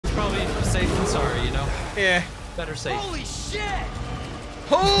Yeah. Better safe. Holy shit!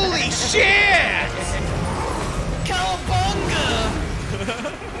 Holy shit! Cowabunga!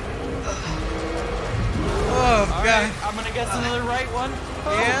 Oh All god. right, I'm gonna guess another right one.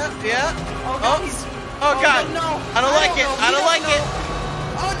 Oh. Yeah. Oh god. Oh god. No. I don't like it. I don't like it.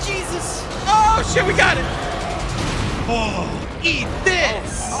 Oh Jesus! Oh shit, we got it. Oh, eat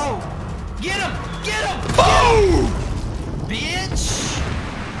this. Oh! Get him! Get him! Boom! Bitch!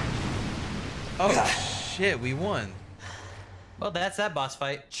 Oh shit, we won. Well, that's that boss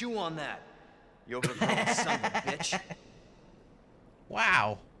fight. Chew on that. You overgrown son of a bitch.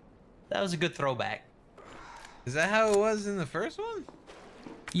 Wow. That was a good throwback. Is that how it was in the first one?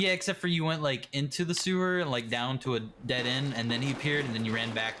 Yeah, except for you went like into the sewer and like down to a dead end, and then he appeared, and then you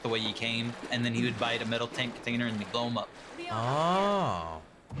ran back the way you came, and then he would bite a metal tank container and blow him up. Oh.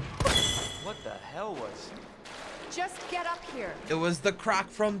 What the hell was? Just get up here. It was the croc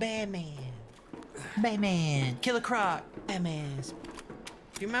from Batman. Batman, Killer Croc. Batman.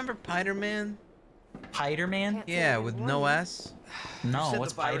 Do you remember Spider-Man? Spider-Man? Yeah, with no S. No, Said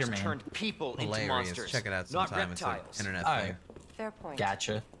what's the virus Spider-Man? turned people into Hilarious. monsters. Check it out not sometime. It's reptiles. like internet All thing. right. Fair point.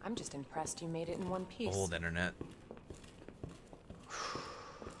 Gotcha. I'm just impressed you made it in one piece. Old internet.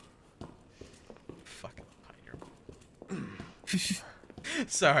 Fucking Spider-Man.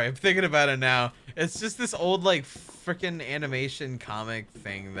 Sorry, I'm thinking about it now. It's just this old like freaking animation comic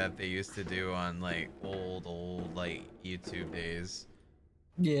thing that they used to do on like old like YouTube days.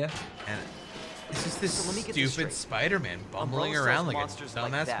 Yeah. And it's just this So let me get this stupid straight. Spider-Man bumbling Umbrella around sells like a monsters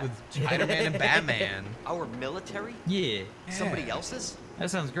like dumbass that. with Spider-Man and Batman. Our military? Yeah. Somebody Yeah. else's?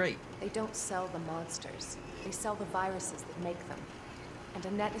 That sounds great. They don't sell the monsters. They sell the viruses that make them. And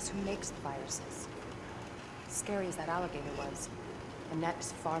Annette is who makes the viruses. Scary as that alligator was, Annette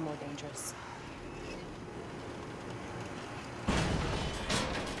is far more dangerous.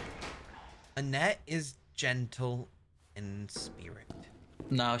 Annette is gentle in spirit.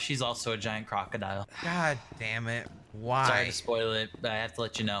 No, she's also a giant crocodile. God damn it. Why? Sorry to spoil it, but I have to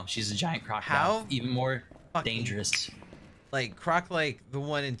let you know. She's a giant crocodile. How Even more fucking- dangerous. Like Croc, like the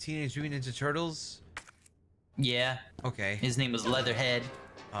one in Teenage Mutant Ninja Turtles? Yeah. Okay. His name was Leatherhead.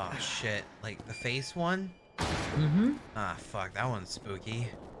 Oh shit. Like the face one? Mm-hmm. Ah, fuck. That one's spooky.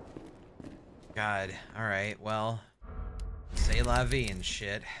 God. Alright, well. C'est la vie and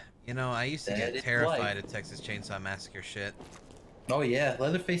shit. You know, I used to That get is terrified life. of Texas Chainsaw Massacre shit. Oh yeah,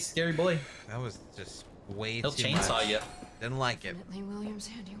 Leatherface, scary boy. That was just way He'll too chainsaw much. you. Didn't like it. Definitely Williams'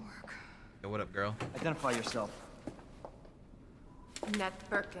 handiwork. Yo, what up, girl? Identify yourself. Annette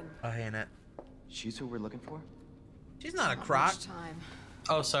Birkin. Oh, hey, Annette. She's who we're looking for? She's not a Not croc. much time.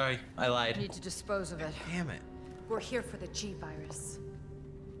 Oh, sorry, I lied. Need to dispose of it. Damn it. We're here for the G virus.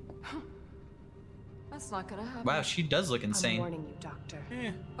 That's not gonna happen. Wow, she does look I'm insane. warning you, Doctor.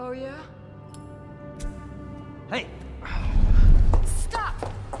 Eh. Oh yeah? Hey! Stop!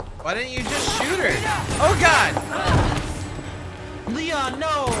 Why didn't you just shoot her? Oh, God! Leon,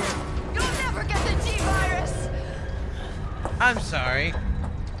 no! You'll never get the G virus! I'm sorry.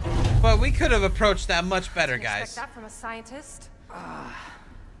 But we could have approached that much better, Didn't expect guys. that from a scientist. Ah,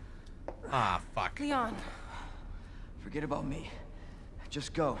 fuck. Leon, Forget about me.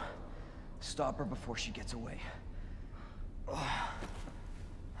 Just go. Stop her before she gets away.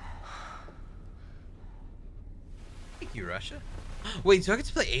 Thank you, Russia. Wait, do I get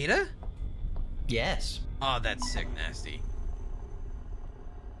to play Ada? Yes. Oh, that's sick nasty.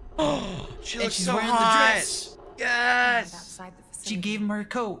 Oh, she And looks she's so wearing the hot. dress. right Yes. outside the She facility. gave him her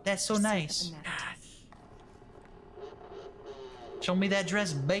coat. That's so Safe nice. with Annette. Show me that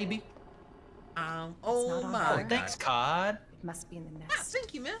dress, baby. Oh not on my her. God. Thanks, Cod. It must be in the Ah, nest.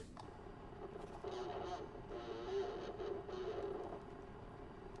 thank you, man.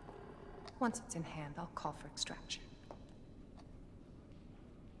 Once it's in hand, I'll call for extraction.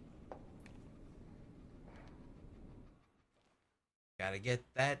 Gotta get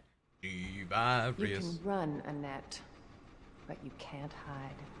that You G-virus. can run, Annette, but you can't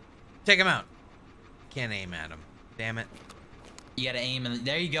hide. Take him out. Can't aim at him. Damn it. You gotta aim and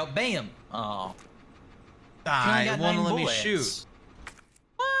there you go. Bam! Oh. Die. He It only got won't 9 let me bullets. shoot.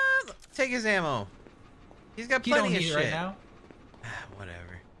 What? Take his ammo. He's got You don't plenty of need shit. it right now.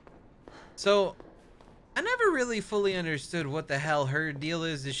 Whatever. So, I never really fully understood what the hell her deal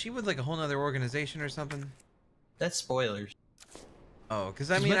is. Is she with like a whole nother organization or something? That's spoilers. Oh,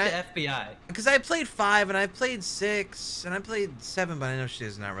 because I She's mean, with the FBI. because I played 5 and I played 6 and I played 7, but I know she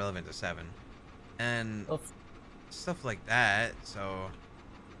is not relevant to 7, and Well, stuff like that. So,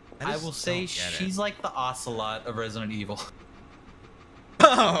 I just will say don't get it. she's like the ocelot of Resident Evil.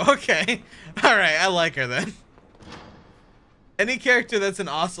 Oh, okay. All right, I like her then. Any character that's an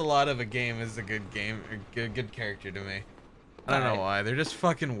ocelot of a game is a good game, or good character to me. I don't know why. They're just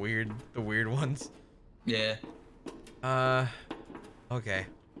fucking weird. The weird ones. Yeah. Okay.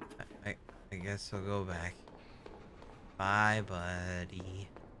 I guess I'll go back. Bye, buddy.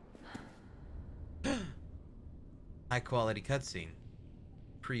 High quality cutscene.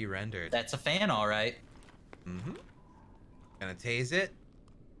 Pre-rendered. That's a fan, all right. Mm-hmm. Gonna tase it.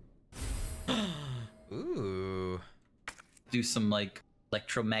 Ooh. Do some like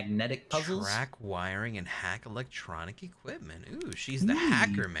electromagnetic puzzles. Track wiring and hack electronic equipment. Ooh, she's the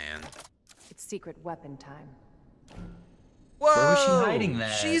hacker man. It's secret weapon time. Whoa! Where was she hiding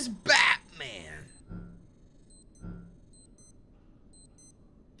that? She's Batman.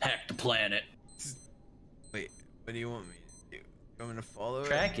 Hack the planet. Wait, what do you want me to do? You want me to follow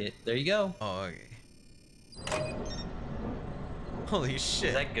Track it. There you go. Oh, okay. Holy shit.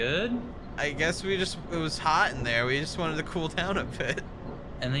 Is that good? I guess it was hot in there. We just wanted to cool down a bit.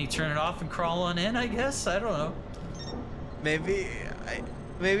 And then you turn it off and crawl on in, I guess? I don't know. Maybe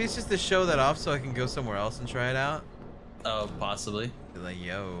it's just to show that off so I can go somewhere else and try it out. Oh, possibly. Be like,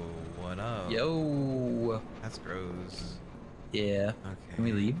 yo, what up? Yo. That's gross. Yeah. Okay. Can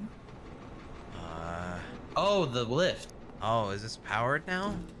we leave? Oh, the lift. Oh, is this powered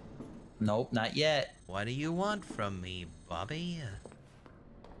now? Nope, not yet. What do you want from me, Bobby?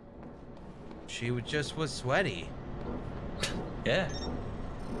 She just was sweaty. Yeah.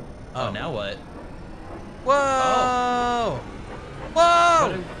 Oh, now what? Whoa! Oh.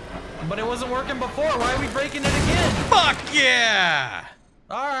 Whoa! But it wasn't working before. Why are we breaking it again? Fuck yeah!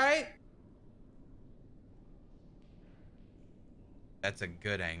 All right. That's a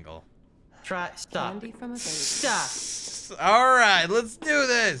good angle. Try. Stop. Candy from a baby. Stop. All right, let's do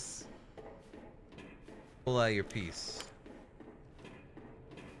this. Pull out your piece.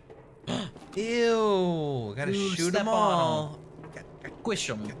 Ew! Gotta shoot step them all. Squish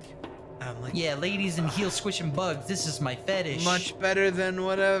them. I'm like, Yeah, ladies and heel squishing bugs. This is my fetish. much better than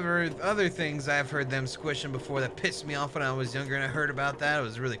whatever other things I've heard them squishing before that pissed me off when I was younger and I heard about that. It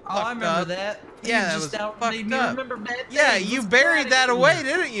was really fucked up. I remember that. Yeah, You that just was out fucked made me up. remember bad Yeah, things. you Let's buried try that it. away,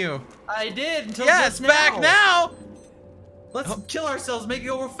 didn't you? I did until Yeah, just it's back now. Let's kill ourselves, make it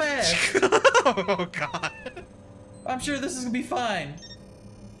go real fast. Oh god. I'm sure this is gonna be fine.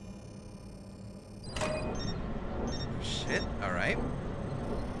 Shit. All right.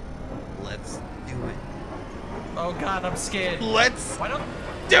 Let's do it. Oh god, I'm scared. Let's Why don't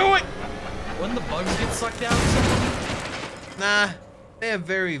do it. wouldn't the bugs get sucked out or something? Nah, they have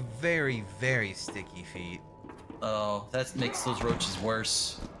very, very, very sticky feet. Oh, that makes those roaches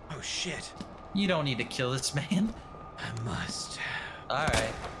worse. Oh shit. You don't need to kill this man. I must.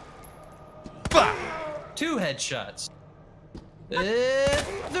 Alright. Bah! 2 headshots. 3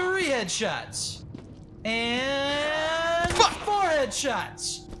 headshots. And 4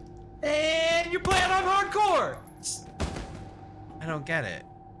 headshots. And you're playing on hardcore. I don't get it.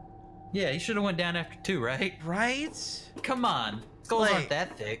 Yeah, you should have went down after 2, right? Right? Come on. Skulls Like- aren't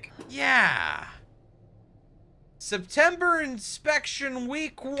that thick. Yeah. September inspection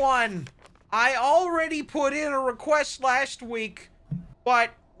week 1. I already put in a request last week,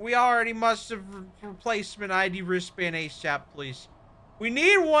 but we already must have replacement ID wristband ASAP, please. We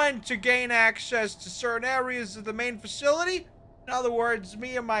need one to gain access to certain areas of the main facility. In other words,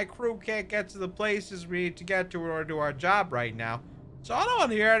 me and my crew can't get to the places we need to get to in order to do our job right now. So I don't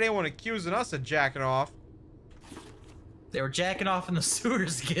want to hear anyone accusing us of jacking off. They were jacking off in the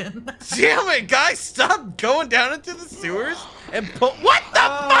sewers again. Damn it, guys, stop going down into the sewers and put— what the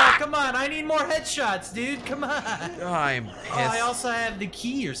fuck? Come on, I need more headshots, dude. Come on. I'm pissed. Oh, I also have the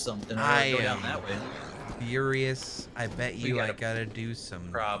key or something. I go down that way. Furious. I bet you I gotta- gotta do some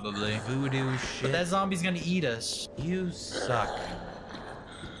Probably. voodoo shit. But that zombie's gonna eat us. You suck.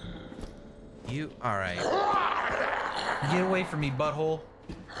 You— alright. Get away from me, butthole.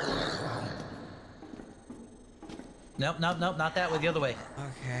 Nope, nope, nope, not that way, the other way.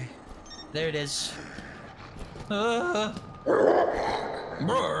 Okay. There it is. Brr.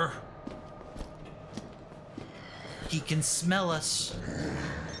 He can smell us.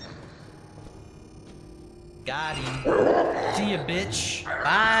 Got him. See ya, bitch.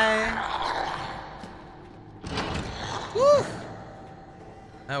 Bye. Woo!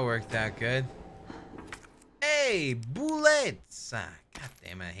 That worked out good. Hey, bullets! Ah, God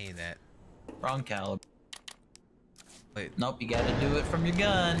damn it, I hate that. Wrong caliber. Wait. Nope, you gotta do it from your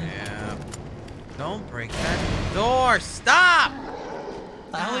gun. Yeah. Don't break that door. Stop!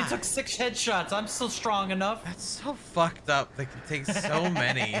 I only took 6 headshots. I'm still strong enough. That's so fucked up. They can take so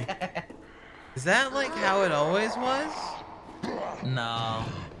many. Is that like how it always was? No.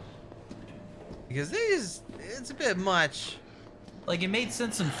 Because it's a bit much. Like, it made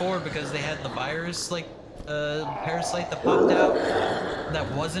sense in 4 because they had the virus, like, parasite that popped out that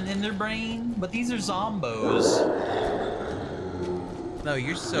wasn't in their brain, but these are zombos. No,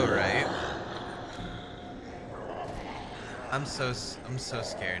 you're so right. I'm so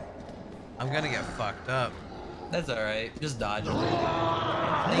scared. I'm gonna get fucked up. That's alright. Just dodge them.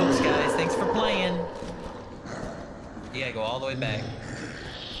 Thanks, guys. Thanks for playing. You gotta go all the way back.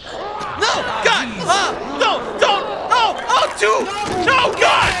 No! God! No! Don't! No! Oh, two! No,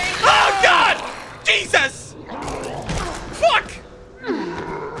 God! Oh, God! Jesus! Fuck!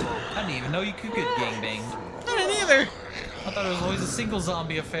 I didn't even know you could get gangbanged. I didn't either. I thought it was always a single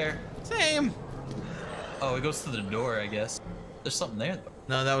zombie affair. Same. Oh, it goes to the door, I guess. There's something there, though.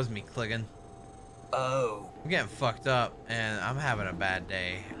 No, that was me clicking. Oh. I'm getting fucked up, and I'm having a bad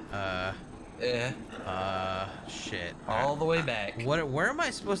day. Yeah. Shit. All the way back. Where am I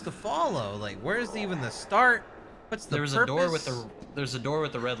supposed to follow? Like, where's even the start? What's the purpose? There's a door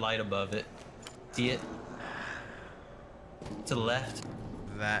with a red light above it. See it? To the left.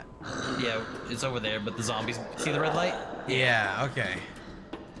 That. Yeah, it's over there, but the zombies. See the red light? Yeah, okay.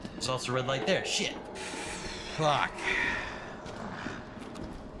 There's also a red light there. Shit. Fuck.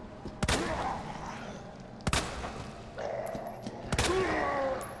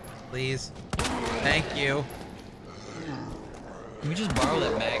 Please. Thank you. Can we just borrow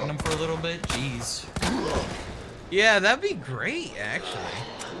that Magnum for a little bit? Jeez. Yeah, that'd be great, actually.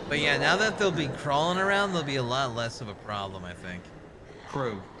 But yeah, now that they'll be crawling around, they'll be a lot less of a problem, I think.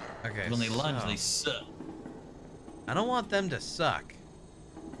 True. Okay, When they lunge, so- they suck. I don't want them to suck.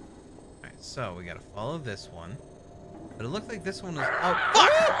 Alright, so we gotta follow this one. But it looked like this one was... Oh,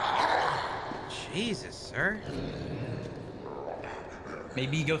 fuck! Jesus, sir.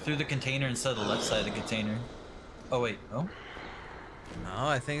 Maybe you go through the container instead of the left side of the container. Oh, wait. Oh? No,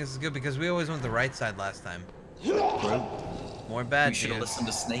 I think this is good because we always went the right side last time. More bad You should have dudes. listened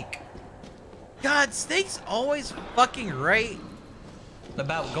to Snake. God, Snake's always fucking right.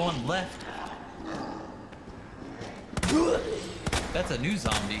 About going left. That's a new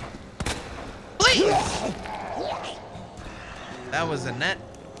zombie. Please! That was a net.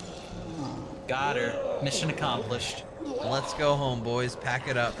 Got her. Mission accomplished. Let's go home, boys. Pack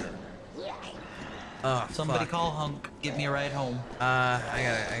it up. Oh, Somebody fuck. call Hunk. Get me a ride home. I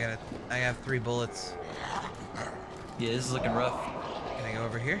have 3 bullets. Yeah, this is looking rough. Can I go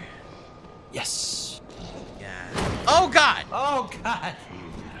over here? Yes. Yeah. Oh, God! Oh, God.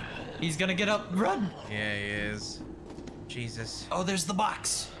 He's gonna get up. Run. Yeah, he is. Jesus. Oh, there's the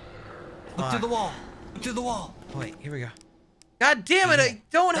box. Look Fuck. through the wall. Look through the wall. Wait, here we go. God damn it! I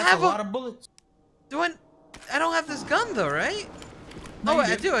don't That's have a lot of bullets. I don't have this gun though, right? No, Oh, you wait,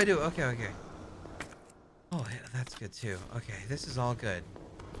 I do. do. Okay, okay. Oh, yeah, that's good too. Okay, this is all good.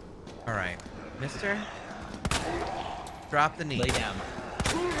 All right, Mister. Drop the knee. Lay down.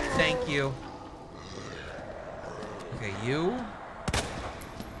 Thank you. Okay, you.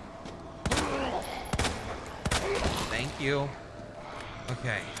 Thank you.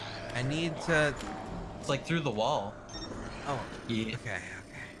 Okay, I need to. It's like through the wall. Oh, Yeah. okay,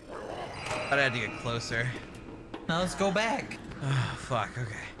 okay. But I had to get closer. Now let's go back. Oh, fuck,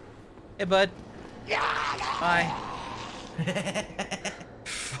 okay. Hey, bud. Bye.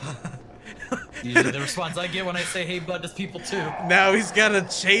 Usually the response I get when I say, hey, bud, is people too. Now he's gonna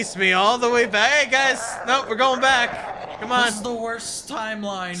chase me all the way back. Hey, guys. Nope, we're going back. Come on. This is the worst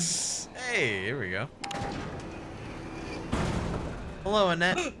timeline. Hey, here we go. Hello,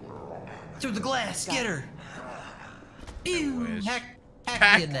 Annette. Through the glass. Get her. Ew. wish. Hack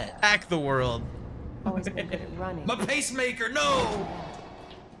Hack, the net. hack the world. Always been good at running. My pacemaker, no!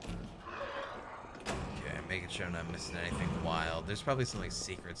 Okay, making sure I'm not missing anything wild. There's probably some like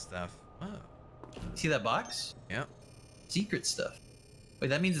secret stuff. Oh, See that box? yep. Secret stuff. Wait,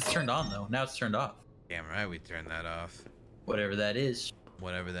 that means it's turned on though. Now it's turned off. Damn right, we turned that off. Whatever that is.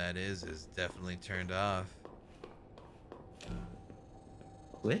 Whatever that is definitely turned off.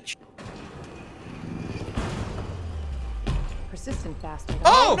 Which? Persistent bastard.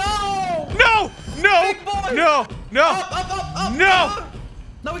 Oh! No! No! No! Big boy! No! No! Up! No! Up.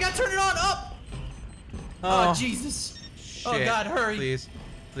 No, we gotta turn it on! Up! Oh, Jesus. Oh, shit. God, hurry. Please.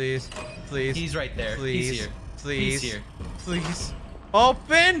 Please. Please. He's right there. Please. He's here. Please. He's here. Please.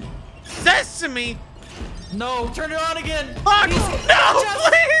 Open! Sesame! No, turn it on again! Fuck! He's- No! Just-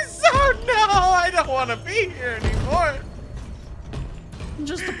 Please! Oh no! I don't want to be here anymore.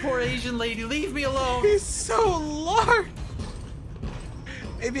 Just a poor Asian lady. Leave me alone. He's so large.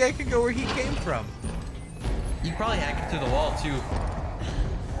 Maybe I could go where he came from. You probably hack it through the wall too.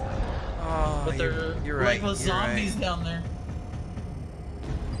 Oh, But they're you're right. like those you're right. zombies down there.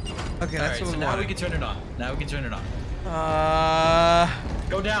 Okay, All that's right, what so we now wanted. we can turn it on. Now we can turn it on.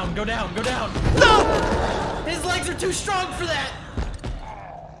 Go down, go down, go down. No! His legs are too strong for that.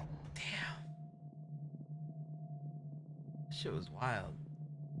 Damn. That shit was wild.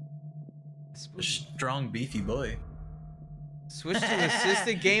 Strong, beefy boy. Switch to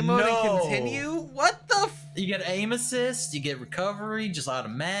assisted game mode and No. continue? What the f- You get aim assist, you get recovery just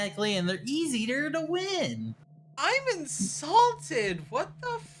automatically, and they're easier to win. I'm insulted. What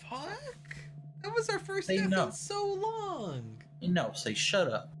the fuck? That was our first Say death no. in so long. No, say shut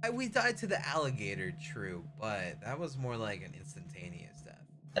up. We died to the alligator, true, but that was more like an instantaneous death.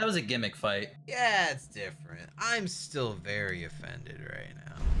 That was a gimmick fight. Yeah, it's different. I'm still very offended right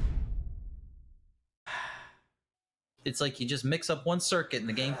now. It's like you just mix up one circuit and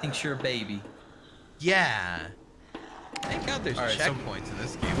the game thinks you're a baby. Yeah. Thank God there's All right, so checkpoints in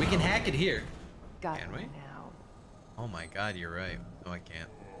this game. We can hack it here. Got Can it we? now. Oh my God, you're right. No, I can't.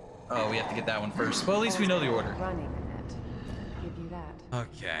 Oh, we have to get that one first. Well, at least we know the order. Running, Annette. Give you that.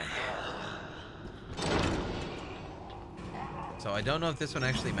 Okay. So I don't know if this one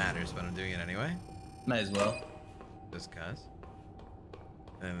actually matters, but I'm doing it anyway. Might as well. Just cause.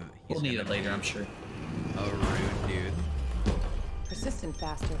 We'll need it later, I'm sure. A rude dude. Persistent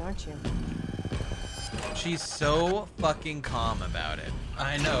bastard, aren't you? She's so fucking calm about it.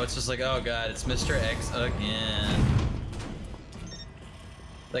 I know, it's just like, oh god, it's Mr. X again.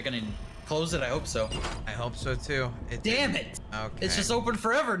 They're gonna close it? I hope so. I hope so too. Damn it! Okay. It's just open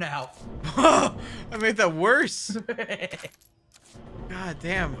forever now. I made that worse. God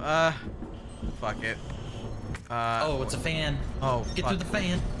damn. Fuck it. Oh, it's a fan. Oh, Get fuck. through the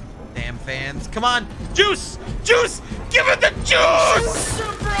fan. Damn fans. Come on. Juice! Juice! Give it the juice!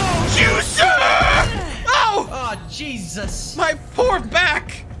 Juicer! Oh! Oh, Jesus. My poor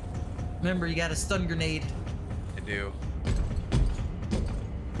back! Remember, you got a stun grenade. I do.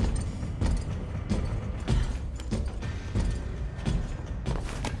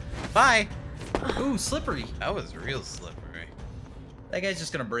 Bye. Ooh, slippery. That was real slippery. That guy's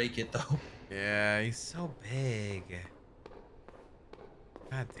just gonna break it, though. Yeah, he's so big.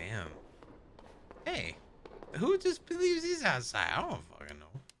 God damn. Hey, who just believes he's outside? I don't fucking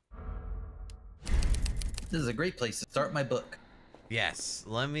know. This is a great place to start my book. Yes,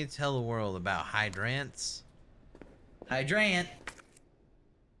 let me tell the world about hydrants. Hydrant.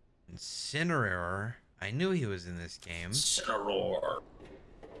 Incineroar. I knew he was in this game. Incineroar.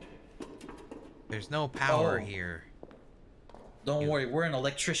 There's no power Oh. here. Don't worry, we're an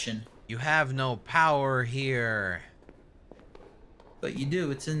electrician. You have no power here. But you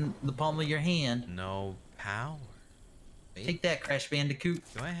do, it's in the palm of your hand. No power. Wait, Take that, Crash Bandicoot.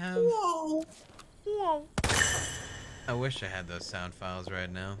 do I have? Whoa. Whoa. I wish I had those sound files right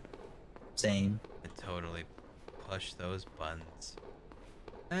now. Same. I'd totally push those buttons.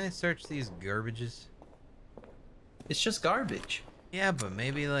 Can I search these garbages? It's just garbage. Yeah, but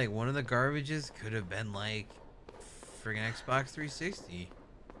maybe like one of the garbages could have been like friggin' Xbox 360.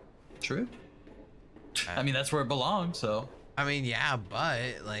 True. I mean, that's where it belongs, so. I mean, yeah, but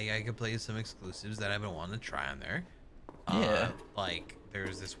like I could play some exclusives that I've been wanting to try on there. Yeah. Like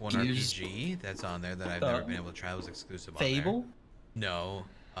there's this one Gears. RPG that's on there that I've never been able to try. It was exclusive on there. Fable? No.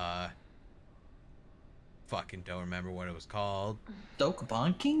 Fucking don't remember what it was called.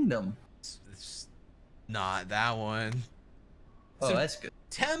 Dokapon Kingdom. It's not that one. Oh, So- that's good.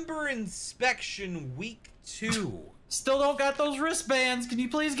 September inspection week 2. Still don't got those wristbands. Can you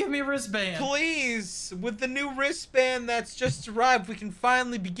please give me a wristband? Please, with the new wristband that's just arrived, we can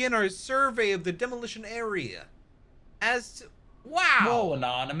finally begin our survey of the demolition area. As to... Wow! Whoa,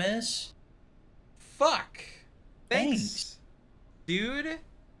 Anonymous. Fuck. Thanks. Thanks. Dude.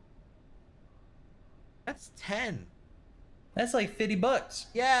 That's 10. That's like 50 bucks.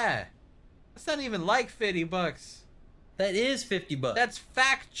 Yeah. That's not even like 50 bucks. That is 50 bucks. That's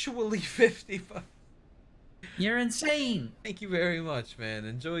factually 50 bucks. You're insane. Thank you very much, man.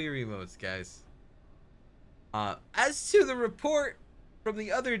 Enjoy your emotes, guys. As to the report from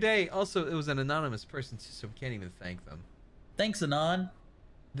the other day, also, it was an anonymous person, so we can't even thank them. Thanks, Anon.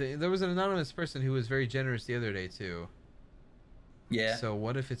 There was an anonymous person who was very generous the other day, too. Yeah. So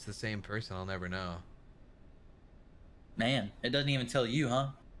what if it's the same person? I'll never know. Man, it doesn't even tell you, huh?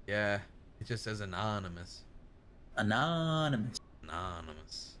 Yeah, it just says anonymous. Anonymous.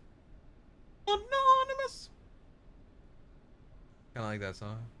 Anonymous. Anonymous. Kind of like that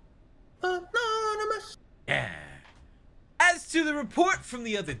song. Anonymous. Yeah. As to the report from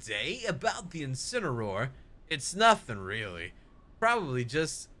the other day about the Incineroar, it's nothing really. Probably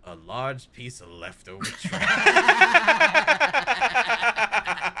just a large piece of leftover trash.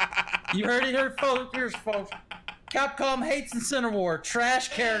 You heard it here, folks. Here's folks. Capcom hates Incineroar. Trash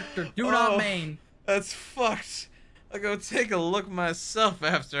character. Do not main. That's fucked. I'll go take a look myself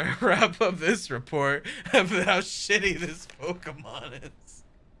after I wrap up this report of how shitty this Pokemon is.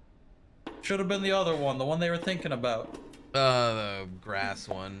 Should have been the other one, the one they were thinking about. The grass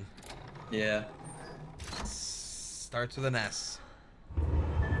one. Yeah. Starts with an S.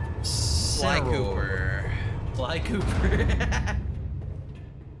 Sly Cooper. Sly Cooper.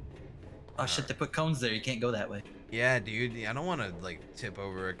 Oh shit, they put cones there. You can't go that way. Yeah, dude. I don't want to, like, tip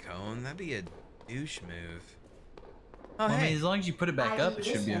over a cone. That'd be a douche move. Oh, Well, hey. I mean, as long as you put it back up, it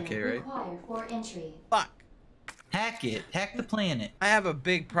should be okay, right? For entry. Fuck. Hack it. Hack the planet. I have a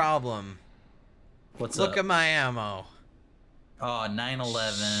big problem. What's Look up? at my ammo. Oh,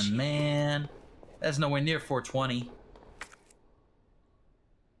 911, man. That's nowhere near 420.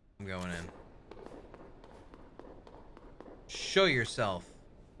 I'm going in. Show yourself.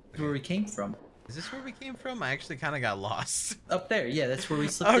 That's where we came from. Is this where we came from? I actually kind of got lost. Up there, yeah, that's where we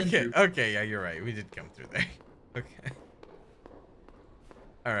slipped in through. Okay, yeah, you're right. We did come through there. Okay.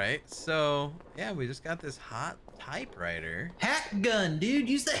 All right, so yeah, we just got this hot typewriter. Hack gun, dude.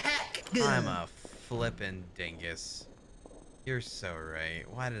 Use the hack gun. I'm a flippin' dingus. You're so right.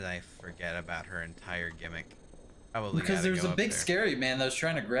 Why did I forget about her entire gimmick? Probably because gotta there's go a up big there. scary man that was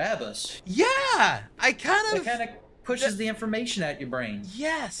trying to grab us. Yeah, I It kind kind of pushes the information out your brain.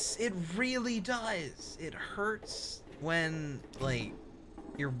 Yes, it really does. It hurts when like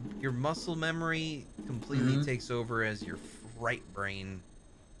your muscle memory completely takes over as your right brain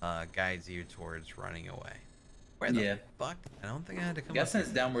guides you towards running away. Where the fuck? I don't think I had to come. I'm guessing it's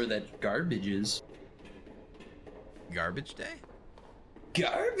down where that garbage is. Garbage day?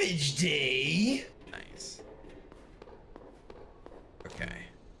 Garbage day. Nice. Okay.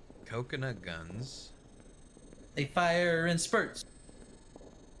 Coconut guns. They fire in spurts.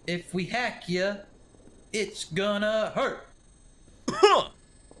 If we hack ya, it's gonna hurt.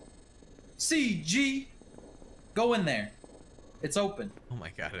 CG. Go in there. It's open. Oh my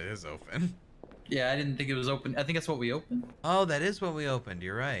god, it is open. Yeah, I didn't think it was open. I think that's what we opened. Oh, that is what we opened.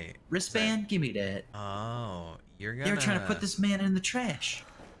 You're right. Wristband? Give me that. Oh, you're gonna... They were trying to put this man in the trash.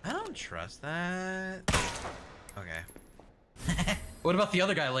 I don't trust that. Okay. What about the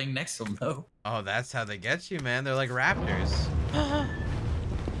other guy laying next to him, though? Oh, that's how they get you, man. They're like raptors.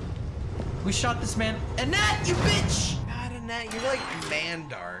 We shot this man. Annette, you bitch! God, Annette, you're like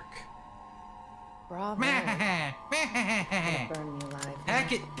Mandark. Bravo. Hack Burn me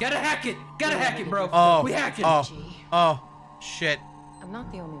alive. it! Gotta hack it! Gotta hack it, bro! Oh, we hack it! oh, shit. I'm not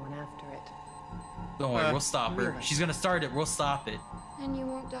the only one after it. Don't worry, we'll stop her. really? She's gonna start it, we'll stop it. And you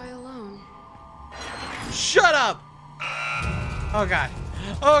won't die alone. Shut up! Oh god.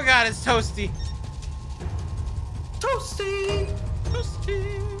 Oh god, it's Toasty. Toasty!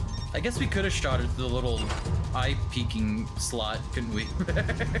 Toasty. I guess we could have shot her through the little eye-peeking slot, couldn't we?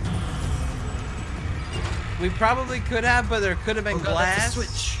 We probably could have, but there could have been Oh God, glass. that's a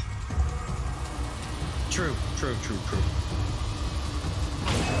switch. True.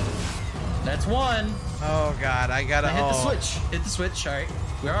 That's one. Oh god, I gotta Hit the switch. Hit the switch.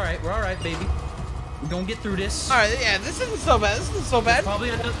 We're alright, baby. We're gonna get through this. Alright, yeah, this isn't so bad. This isn't so bad.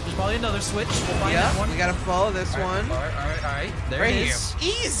 There's probably another switch. We'll find Yeah, that one. we gotta follow this one. Alright. There Right it here. is.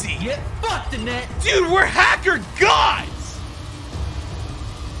 Easy. Get fucked, Annette. Dude, we're hacker gods!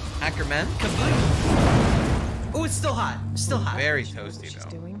 Hacker men? Oh, it's still hot. Still hot. Very She knows what toasty she's though.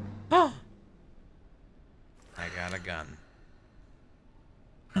 doing. I got a gun.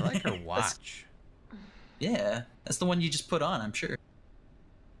 I like her watch. Yeah, that's the one you just put on, I'm sure.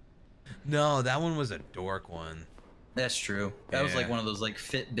 No, that one was a dork one. That's true. That was like Yeah. one of those like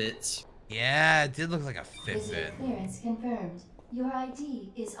Fitbits. Yeah, it did look like a Visitor Fitbit. clearance confirmed. Your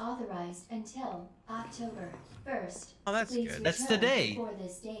ID is authorized until October 1st. Oh, that's Please good. That's return today. Before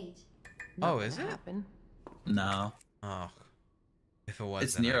this date. Oh, Not is gonna it? happen. No, Oh, if it was,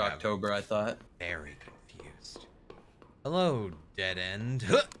 it's then near I got October, I thought. very confused. Hello, dead end.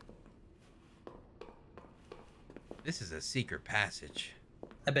 This is a secret passage.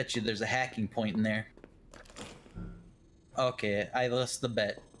 I bet you there's a hacking point in there. Okay, I lost the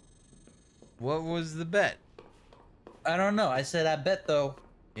bet. What was the bet? I don't know. I said I bet though.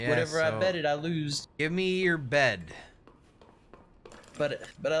 Yeah, Whatever I so betted, I lose. Give me your bed. But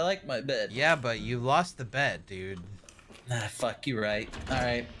I like my bed. Yeah, but you lost the bet, dude. Ah, fuck, you right. All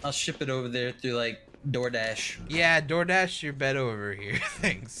right, I'll ship it over there through like DoorDash. Yeah, DoorDash your bed over here.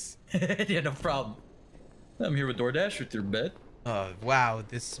 Thanks. Yeah, no problem. I'm here with DoorDash with your bed. Oh, wow,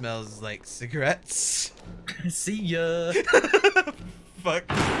 this smells like cigarettes. See ya. Fuck.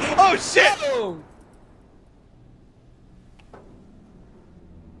 Oh, shit! Oh!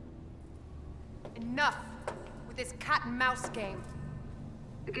 Enough with this cat and mouse game.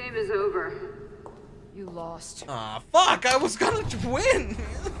 The game is over. You lost. Aw, fuck! I was gonna win!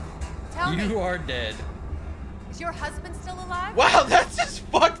 Tell me, You are dead. is your husband still alive? Wow, that's just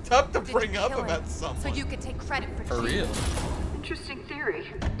fucked up to Did bring you up kill him about someone. so you could take credit for For cheating? real. Interesting theory.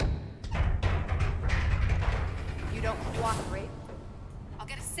 You don't cooperate, I'll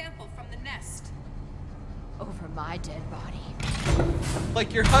get a sample from the nest. Over my dead body.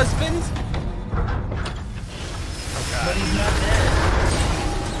 Like your husband? Oh But god. he's not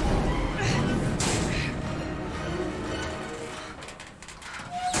dead.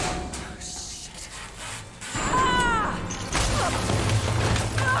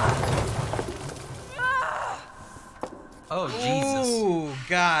 Oh, Jesus. Ooh,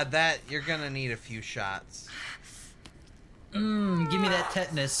 god, that you're gonna need a few shots. Give me that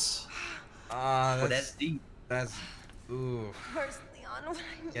tetanus. Ah, Oh, that's deep. that's ooh. Where's Leon? What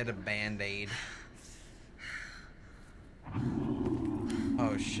I Get a band-aid.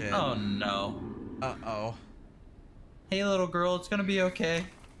 Oh shit. Oh, no. Uh-oh. Hey, little girl, it's gonna be okay.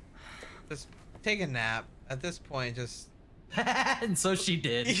 Just take a nap. At this point, just And so she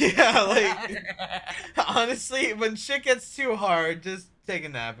did. yeah, like honestly, when shit gets too hard, just take a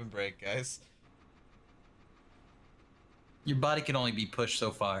nap and break, guys. Your body can only be pushed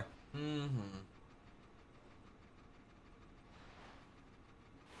so far. Mm-hmm.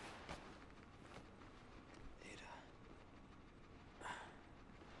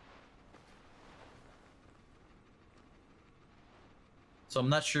 So I'm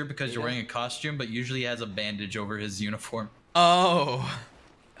not sure because you're wearing a costume, but usually he has a bandage over his uniform. Oh.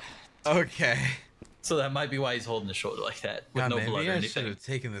 Okay. So that might be why he's holding the shoulder like that, with God, no maybe blood or I should anything. have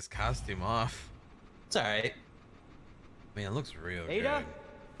taken this costume off. It's alright. I mean, it looks real Ada?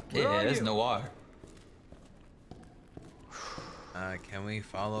 good. Yeah, it's noir. Can we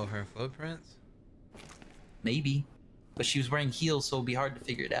follow her footprints? Maybe. But she was wearing heels, so it'll be hard to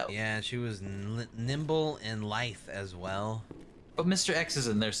figure it out. Yeah, she was nimble and lithe as well. But Mr. X is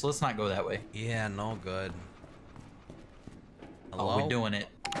in there, so let's not go that way. Yeah, no good. Hello? Oh, we're doing it.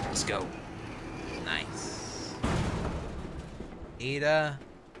 Let's go. Nice. Ada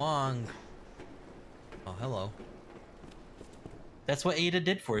Wong. Oh, hello. That's what Ada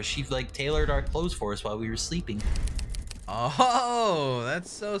did for us. She like tailored our clothes for us while we were sleeping. Oh, that's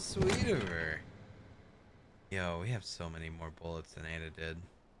so sweet of her. Yo, we have so many more bullets than Ada did.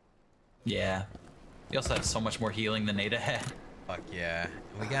 Yeah. We also have so much more healing than Ada had. Fuck yeah.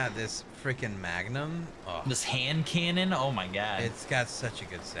 We got this freaking Magnum. Oh, This hand cannon, oh my god. it's got such a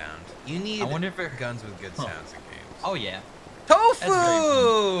good sound. You need I wonder if it- guns with good sounds in games. Oh yeah.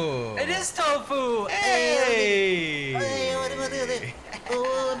 Tofu! It is tofu! Hey!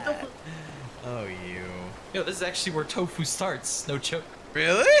 Oh, you. Yo, this is actually where tofu starts. No joke.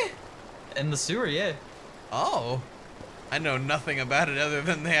 Really? In the sewer, yeah. Oh. I know nothing about it other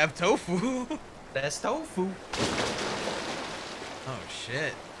than they have tofu. That's tofu. Oh,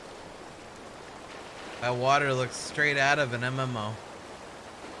 shit. That water looks straight out of an MMO.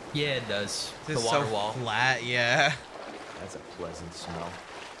 Yeah, it does. This The is water so wall. flat, yeah. That's a pleasant smell.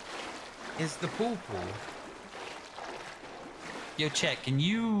 It's the poo-poo. Yo, Chet, can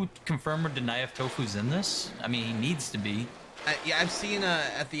you confirm or deny if tofu's in this? I mean, he needs to be. Yeah, I've seen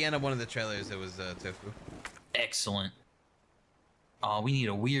at the end of one of the trailers it was tofu. Excellent. Oh, we need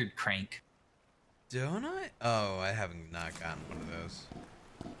a weird crank. Don't I? Oh, I haven't not gotten one of those.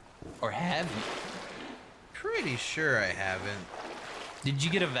 Or have you? Pretty sure I haven't. Did you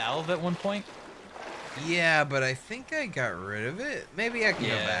get a valve at one point? Yeah, but I think I got rid of it. Maybe I can go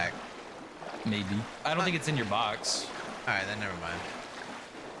Yeah. back. Maybe. I don't think it's in your box. Alright, then never mind.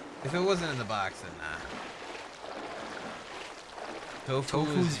 If it wasn't in the box, then nah.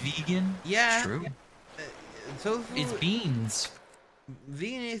 Tofu's vegan? Yeah. True. Tofu. It's beans.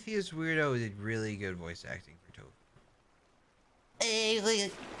 Vegan Atheist Weirdo did really good voice acting for Tofu.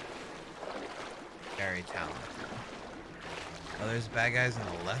 Very talented. Oh, there's bad guys in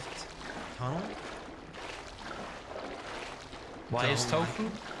the left tunnel? Why is Don't tofu?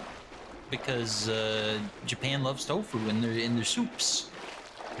 Because Japan loves tofu in their soups.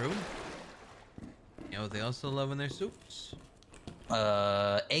 True. You know what they also love in their soups?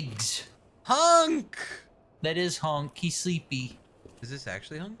 Eggs. Hunk! That is Honk. He's sleepy. Is this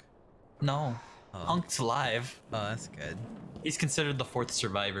actually Hunk? No. Oh. Hunk's alive. Oh, that's good. He's considered the fourth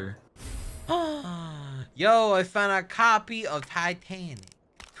survivor. Yo, I found a copy of Titanic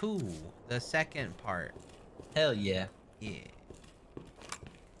 2, the second part. Hell yeah. Yeah.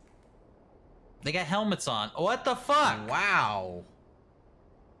 They got helmets on. What the fuck? Wow.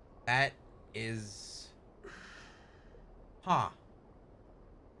 That is... Huh.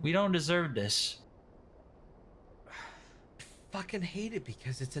 We don't deserve this. fucking hate it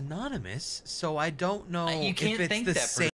because it's anonymous, so I don't know You can't if it's thank the that same.